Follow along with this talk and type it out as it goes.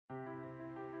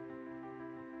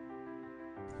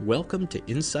Welcome to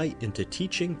Insight into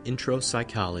Teaching Intro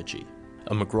Psychology,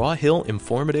 a McGraw-Hill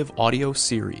informative audio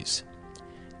series.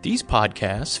 These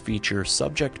podcasts feature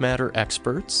subject matter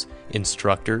experts,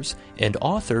 instructors, and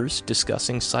authors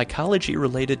discussing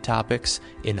psychology-related topics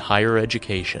in higher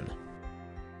education.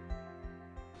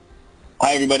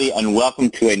 Hi, everybody, and welcome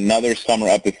to another summer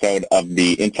episode of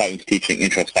the Insight into Teaching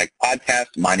Intro Psych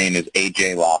podcast. My name is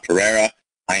AJ La Ferreira.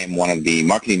 I am one of the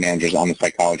marketing managers on the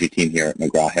psychology team here at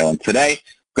McGraw-Hill, and today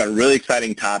we've got a really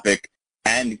exciting topic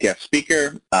and guest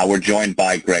speaker. We're joined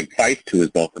by Greg Feist, who is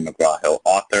both a McGraw-Hill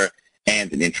author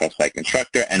and an intro psych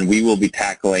instructor, and we will be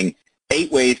tackling 8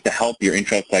 ways to help your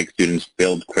intro psych students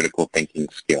build critical thinking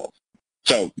skills.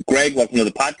 So, Greg, welcome to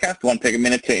the podcast. Want to take a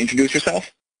minute to introduce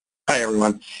yourself? Hi,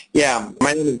 everyone. Yeah,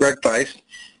 my name is Greg Feist.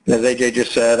 As AJ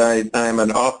just said, I'm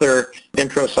an author,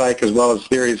 intro psych, as well as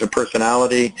theories of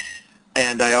personality.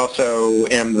 And I also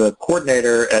am the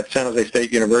coordinator at San Jose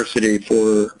State University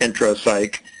for intro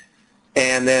psych.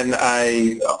 And then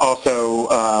I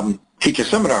also teach a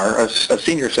seminar, a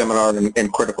senior seminar in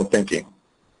critical thinking.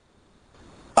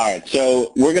 All right,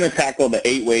 so we're going to tackle the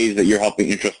 8 ways that you're helping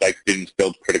intro psych students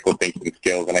build critical thinking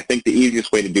skills. And I think the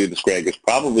easiest way to do this, Greg, is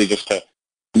probably just to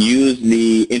use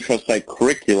the intro psych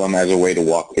curriculum as a way to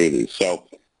walk through these. So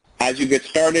as you get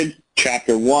started,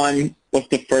 Chapter 1, what's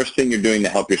the first thing you're doing to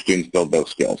help your students build those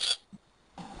skills?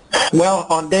 Well,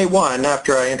 on day 1,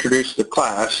 after I introduce the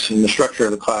class and the structure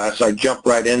of the class, I jump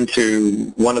right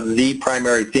into one of the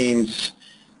primary themes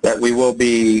that we will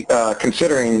be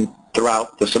considering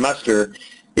throughout the semester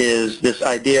is this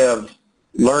idea of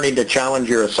learning to challenge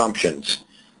your assumptions.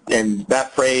 And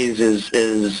that phrase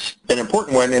is an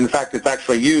important one. In fact, it's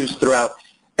actually used throughout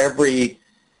every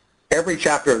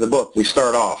chapter of the book. We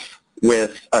start off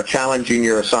with challenging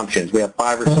your assumptions. We have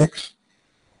 5 or 6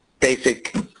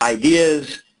 basic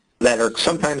ideas that are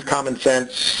sometimes common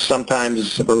sense,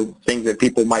 sometimes are things that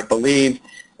people might believe,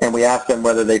 and we ask them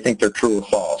whether they think they're true or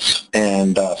false.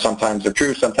 And sometimes they're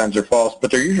true, sometimes they're false, but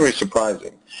they're usually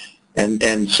surprising.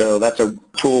 And so that's a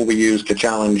tool we use to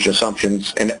challenge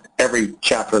assumptions in every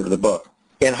chapter of the book.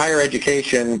 In higher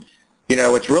education, you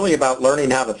know, it's really about learning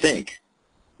how to think.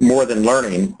 More than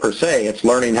learning per se, it's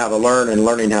learning how to learn and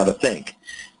learning how to think.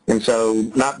 And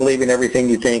so not believing everything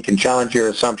you think and challenge your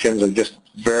assumptions are just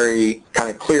very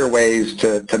kind of clear ways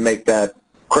to make that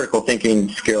critical thinking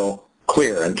skill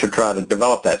clear and to try to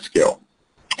develop that skill.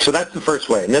 So that's the first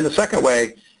way. And then the second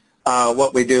way,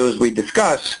 what we do is we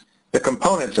discuss the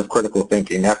components of critical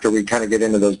thinking after we kind of get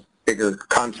into those bigger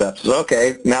concepts. So,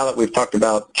 okay, now that we've talked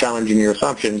about challenging your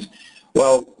assumptions,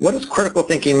 well, what does critical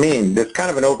thinking mean? It's kind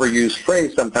of an overused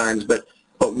phrase sometimes, but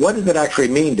what does it actually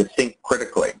mean to think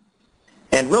critically?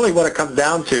 And really what it comes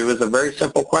down to is a very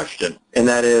simple question, and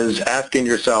that is asking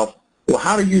yourself, well,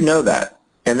 how do you know that?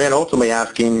 And then ultimately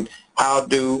asking, how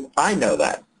do I know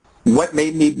that? What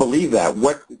made me believe that?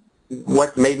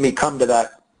 What made me come to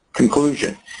that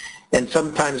conclusion? And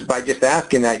sometimes by just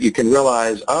asking that, you can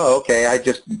realize, oh, okay,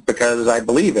 because I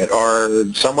believe it,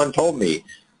 or someone told me.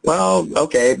 Well,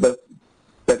 okay, but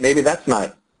maybe that's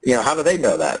not, you know, how do they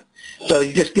know that? So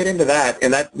you just get into that,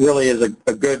 and that really is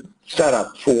a good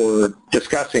setup for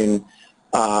discussing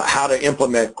how to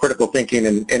implement critical thinking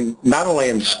in not only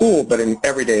in school, but in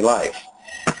everyday life.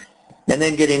 And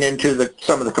then getting into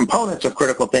some of the components of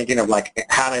critical thinking of like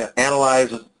how to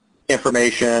analyze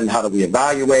information, how do we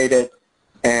evaluate it,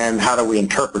 and how do we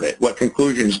interpret it? What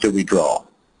conclusions do we draw?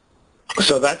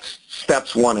 So that's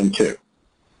steps 1 and 2.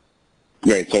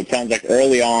 Great. So it sounds like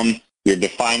early on you're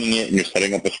defining it and you're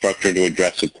setting up a structure to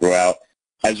address it throughout.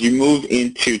 As you move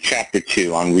into Chapter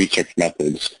 2 on research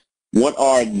methods, what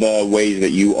are the ways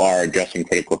that you are addressing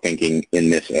critical thinking in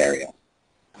this area?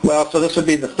 Well, so this would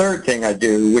be the third thing I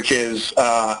do, which is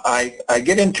I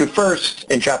get into first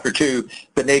in Chapter 2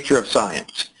 the nature of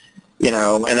science. You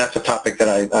know, and that's a topic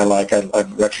that I like.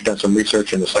 I've actually done some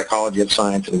research in the psychology of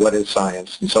science and what is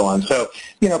science and so on. So,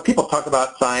 you know, people talk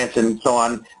about science and so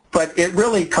on, but it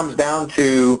really comes down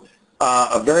to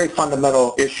a very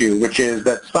fundamental issue, which is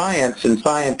that science and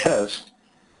scientists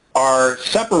are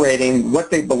separating what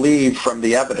they believe from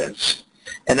the evidence.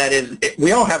 And that is,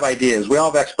 we all have ideas, we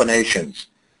all have explanations.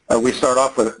 We start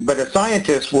off with it, but a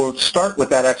scientist will start with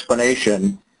that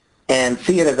explanation and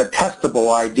see it as a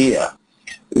testable idea.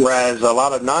 Whereas a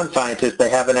lot of non-scientists, they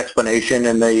have an explanation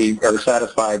and they are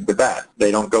satisfied with that.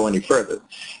 They don't go any further.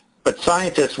 But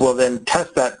scientists will then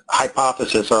test that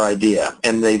hypothesis or idea,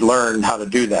 and they learn how to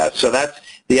do that. So that's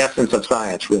the essence of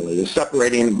science, really, is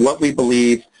separating what we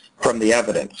believe from the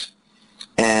evidence.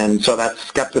 And so that's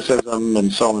skepticism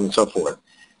and so on and so forth.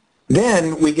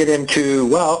 Then we get into,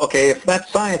 well, okay, if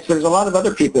that's science, there's a lot of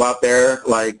other people out there,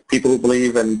 like people who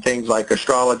believe in things like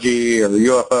astrology or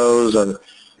UFOs or,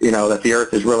 that the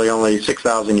Earth is really only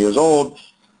 6,000 years old.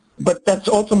 But that's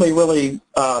ultimately really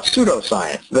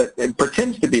pseudoscience. That it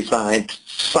pretends to be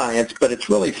science, but it's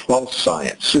really false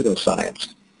science,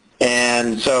 pseudoscience.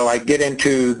 And so I get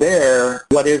into there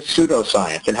what is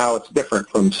pseudoscience and how it's different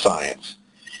from science.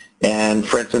 And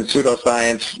for instance,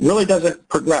 pseudoscience really doesn't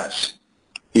progress.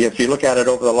 If you look at it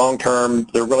over the long term,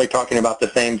 they're really talking about the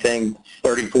same thing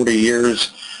 30, 40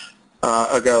 years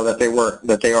ago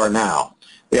that they are now.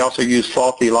 They also use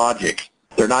faulty logic.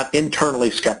 They're not internally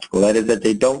skeptical. That is, that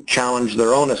they don't challenge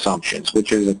their own assumptions,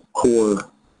 which is a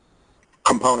core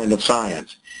component of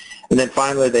science. And then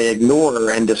finally, they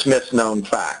ignore and dismiss known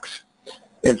facts.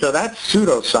 And so that's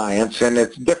pseudoscience, and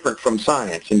it's different from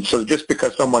science. And so just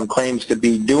because someone claims to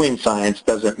be doing science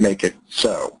doesn't make it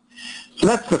so. So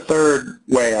that's the third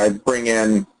way I bring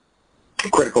in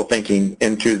critical thinking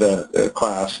into the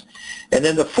class. And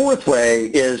then the fourth way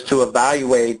is to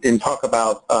evaluate and talk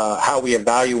about how we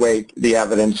evaluate the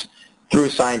evidence through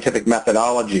scientific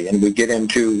methodology. And we get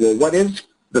into, well, what is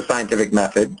the scientific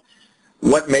method?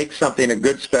 What makes something a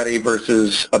good study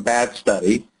versus a bad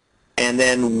study? And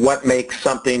then what makes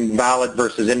something valid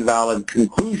versus invalid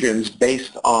conclusions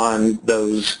based on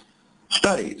those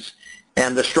studies?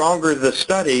 And the stronger the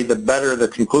study, the better the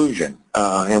conclusion.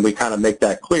 And we kind of make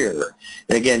that clear.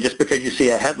 And again, just because you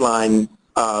see a headline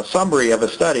summary of a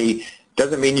study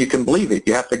doesn't mean you can believe it.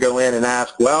 You have to go in and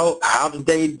ask, well, how did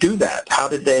they do that? How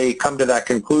did they come to that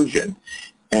conclusion?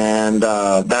 And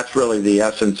that's really the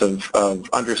essence of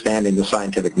understanding the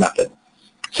scientific method.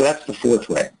 So that's the fourth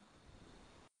way.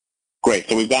 Great.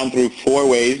 So we've gone through 4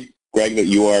 ways, Greg, that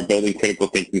you are building critical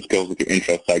thinking skills with your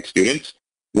intro psych students.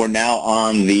 We're now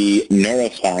on the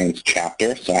neuroscience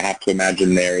chapter, so I have to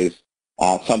imagine there is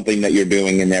something that you're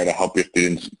doing in there to help your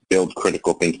students build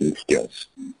critical thinking skills.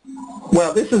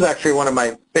 Well, this is actually one of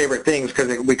my favorite things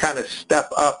because we kind of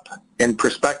step up in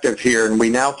perspective here, and we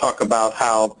now talk about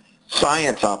how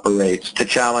science operates to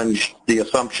challenge the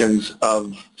assumptions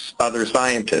of other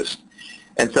scientists.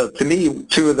 And so to me,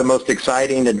 2 of the most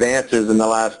exciting advances in the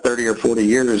last 30 or 40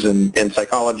 years in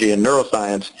psychology and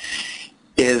neuroscience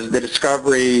is the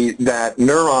discovery that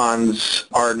neurons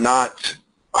are not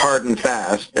hard and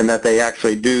fast and that they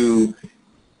actually do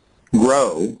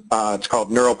grow. It's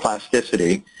called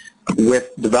neuroplasticity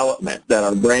with development, that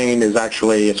our brain is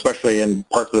actually, especially in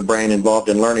parts of the brain involved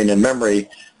in learning and memory,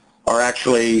 are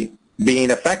actually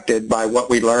being affected by what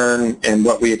we learn and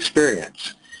what we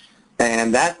experience.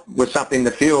 And that was something the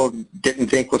field didn't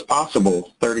think was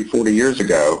possible 30, 40 years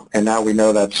ago, and now we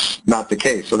know that's not the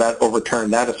case. So that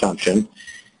overturned that assumption.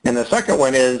 And the second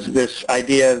one is this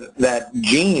idea that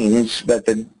genes, that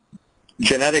the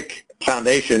genetic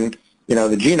foundation, the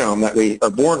genome that we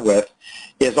are born with,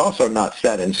 is also not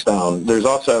set in stone. There's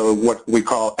also what we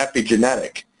call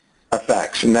epigenetic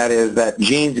effects, and that is that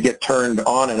genes get turned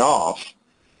on and off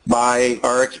by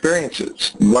our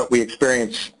experiences, what we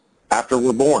experience after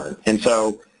we're born. And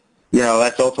so,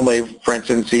 that's ultimately, for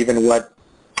instance, even what,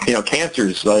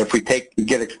 cancers, if we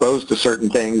get exposed to certain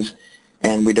things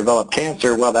and we develop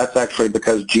cancer, well, that's actually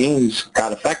because genes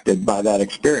got affected by that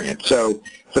experience. So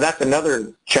that's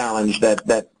another challenge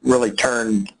that really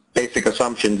turned basic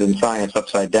assumptions in science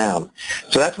upside down.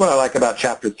 So that's what I like about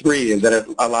Chapter 3, is that it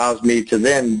allows me to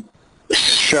then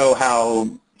show how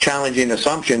challenging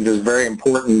assumptions is very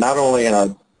important, not only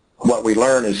in what we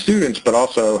learn as students, but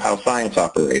also how science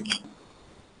operates.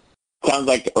 Sounds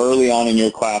like early on in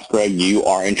your class, Greg, you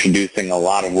are introducing a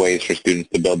lot of ways for students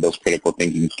to build those critical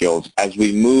thinking skills. As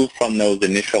we move from those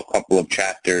initial couple of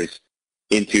chapters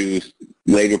into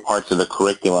later parts of the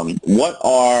curriculum, what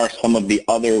are some of the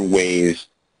other ways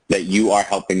that you are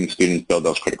helping students build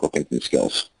those critical thinking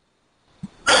skills?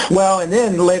 Well, and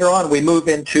then later on we move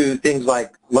into things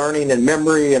like learning and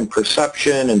memory and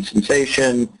perception and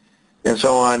sensation and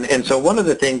so on. And so one of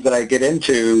the things that I get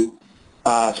into,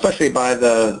 especially by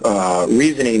the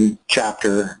reasoning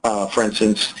chapter, for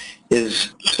instance,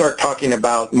 is start talking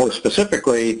about more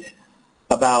specifically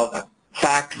about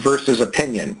fact versus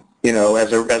opinion,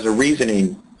 as a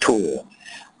reasoning tool.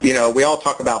 We all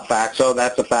talk about facts. Oh,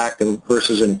 that's a fact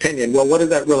versus an opinion. Well, what does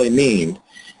that really mean?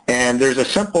 And there's a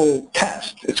simple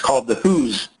test. It's called the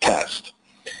Who's test.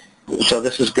 So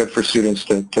this is good for students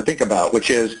to think about,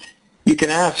 which is you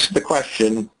can ask the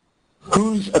question,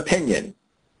 whose opinion?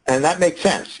 And that makes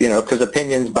sense, because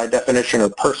opinions by definition are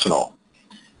personal.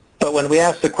 But when we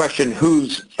ask the question,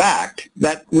 whose fact,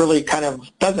 that really kind of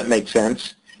doesn't make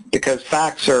sense, because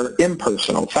facts are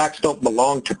impersonal. Facts don't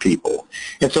belong to people.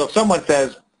 And so if someone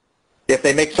says, if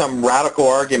they make some radical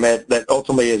argument that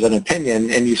ultimately is an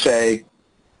opinion, and you say,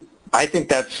 I think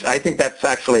that's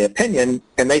actually opinion,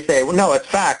 and they say, well, no, it's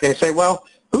fact, and you say, well,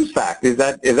 whose fact? Is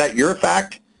that your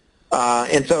fact?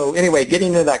 And so anyway, getting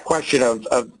into that question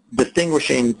of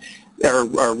distinguishing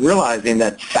or realizing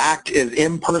that fact is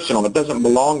impersonal, it doesn't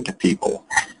belong to people,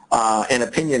 and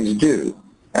opinions do,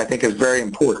 I think is very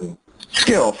important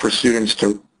skill for students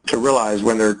to realize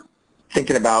when they're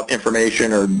thinking about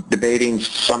information or debating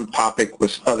some topic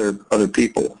with other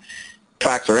people.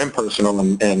 Facts are impersonal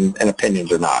and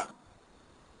opinions are not.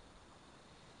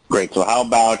 Great. So how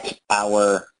about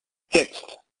our sixth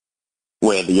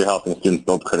way that you're helping students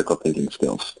build critical thinking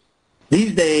skills?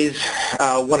 These days,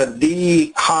 one of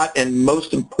the hot and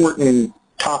most important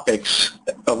topics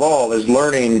of all is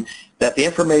learning that the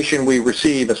information we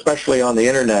receive, especially on the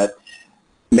internet,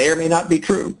 may or may not be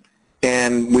true.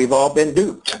 And we've all been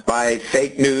duped by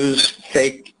fake news,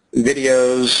 fake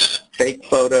videos, fake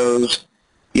photos,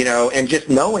 and just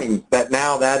knowing that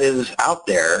now that is out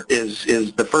there is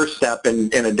the first step in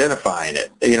identifying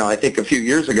it. I think a few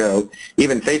years ago,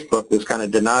 even Facebook was kind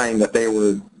of denying that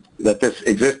this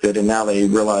existed, and now they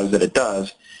realize that it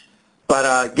does.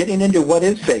 But getting into what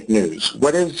is fake news,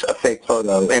 what is a fake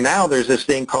photo, and now there's this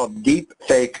thing called deep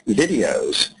fake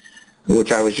videos,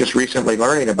 which I was just recently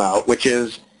learning about, which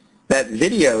is that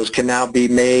videos can now be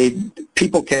made,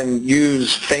 people can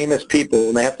use famous people,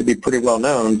 and they have to be pretty well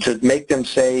known, to make them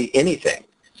say anything.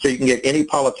 So you can get any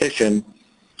politician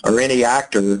or any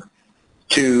actor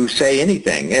to say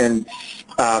anything. And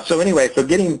so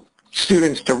getting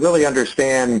students to really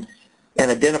understand and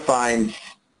identifying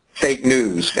fake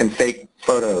news and fake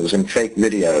photos and fake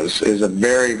videos is a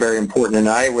very, very important, and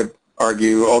I would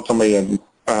argue ultimately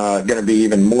going to be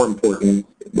even more important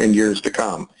in years to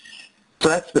come. So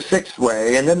that's the sixth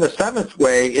way. And then the seventh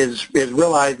way is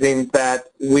realizing that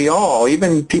we all,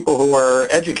 even people who are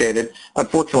educated,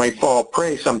 unfortunately fall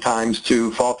prey sometimes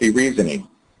to faulty reasoning.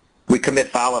 We commit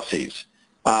fallacies,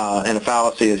 and a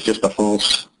fallacy is just a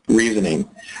false reasoning.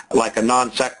 Like a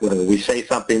non sequitur, we say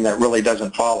something that really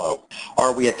doesn't follow.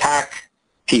 Or we attack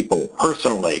people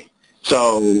personally.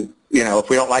 So, if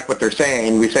we don't like what they're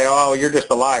saying, we say, oh, you're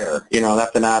just a liar.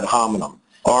 That's an ad hominem.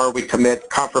 Or we commit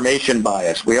confirmation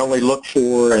bias. We only look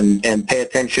for and pay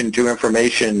attention to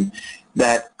information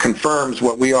that confirms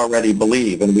what we already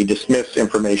believe, and we dismiss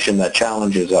information that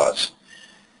challenges us.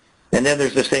 And then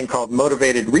there's this thing called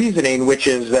motivated reasoning, which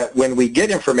is that when we get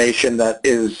information that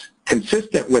is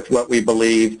consistent with what we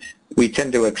believe, we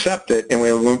tend to accept it. And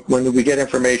when we get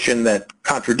information that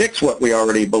contradicts what we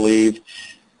already believe,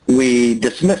 we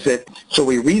dismiss it, so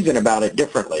we reason about it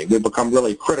differently. We become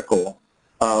really critical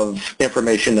of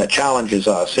information that challenges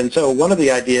us. And so one of the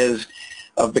ideas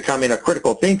of becoming a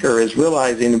critical thinker is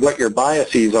realizing what your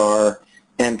biases are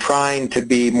and trying to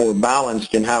be more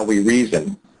balanced in how we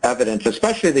reason evidence,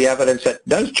 especially the evidence that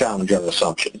does challenge our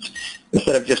assumptions.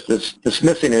 Instead of just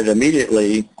dismissing it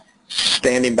immediately,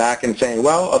 standing back and saying,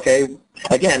 well, okay,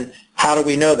 again, how do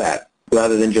we know that,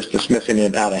 rather than just dismissing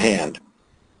it out of hand.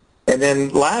 And then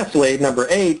lastly, number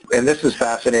 8, and this is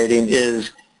fascinating,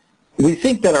 is we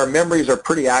think that our memories are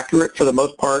pretty accurate for the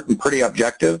most part and pretty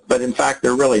objective, but in fact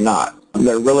they're really not.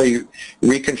 They're really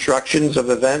reconstructions of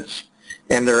events,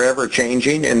 and they're ever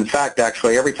changing. In fact,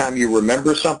 actually, every time you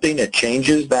remember something, it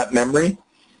changes that memory.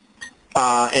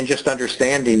 And just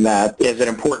understanding that is an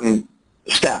important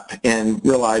step in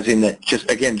realizing that just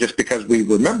because we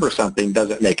remember something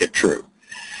doesn't make it true.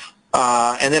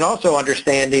 And then also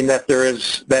understanding that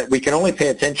that we can only pay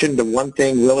attention to one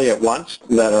thing really at once,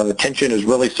 that our attention is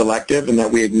really selective, and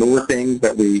that we ignore things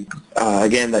that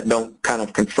that don't kind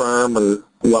of confirm or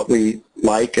what we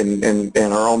like and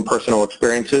our own personal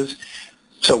experiences.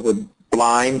 So we're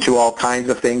blind to all kinds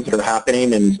of things that are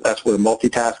happening, and that's where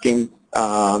multitasking,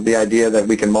 the idea that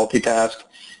we can multitask,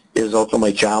 is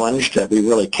ultimately challenged, that we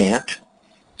really can't,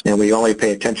 and we only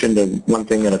pay attention to one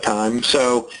thing at a time.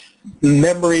 So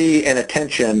memory and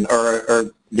attention are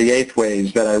the 8th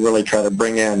ways that I really try to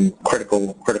bring in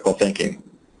critical thinking.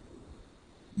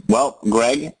 Well,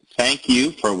 Greg, thank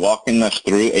you for walking us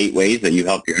through 8 ways that you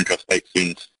help your IntroSpike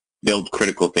students build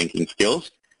critical thinking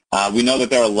skills. We know that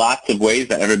there are lots of ways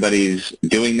that everybody's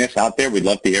doing this out there. We'd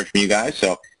love to hear from you guys.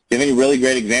 So if you have any really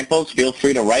great examples, feel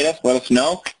free to write us, let us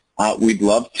know. We'd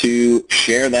love to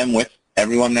share them with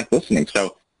everyone that's listening.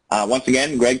 So once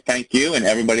again, Greg, thank you, and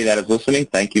everybody that is listening,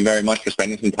 thank you very much for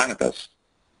spending some time with us.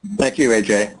 Thank you,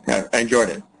 AJ. I enjoyed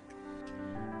it.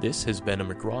 This has been a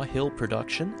McGraw-Hill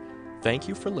production. Thank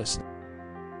you for listening.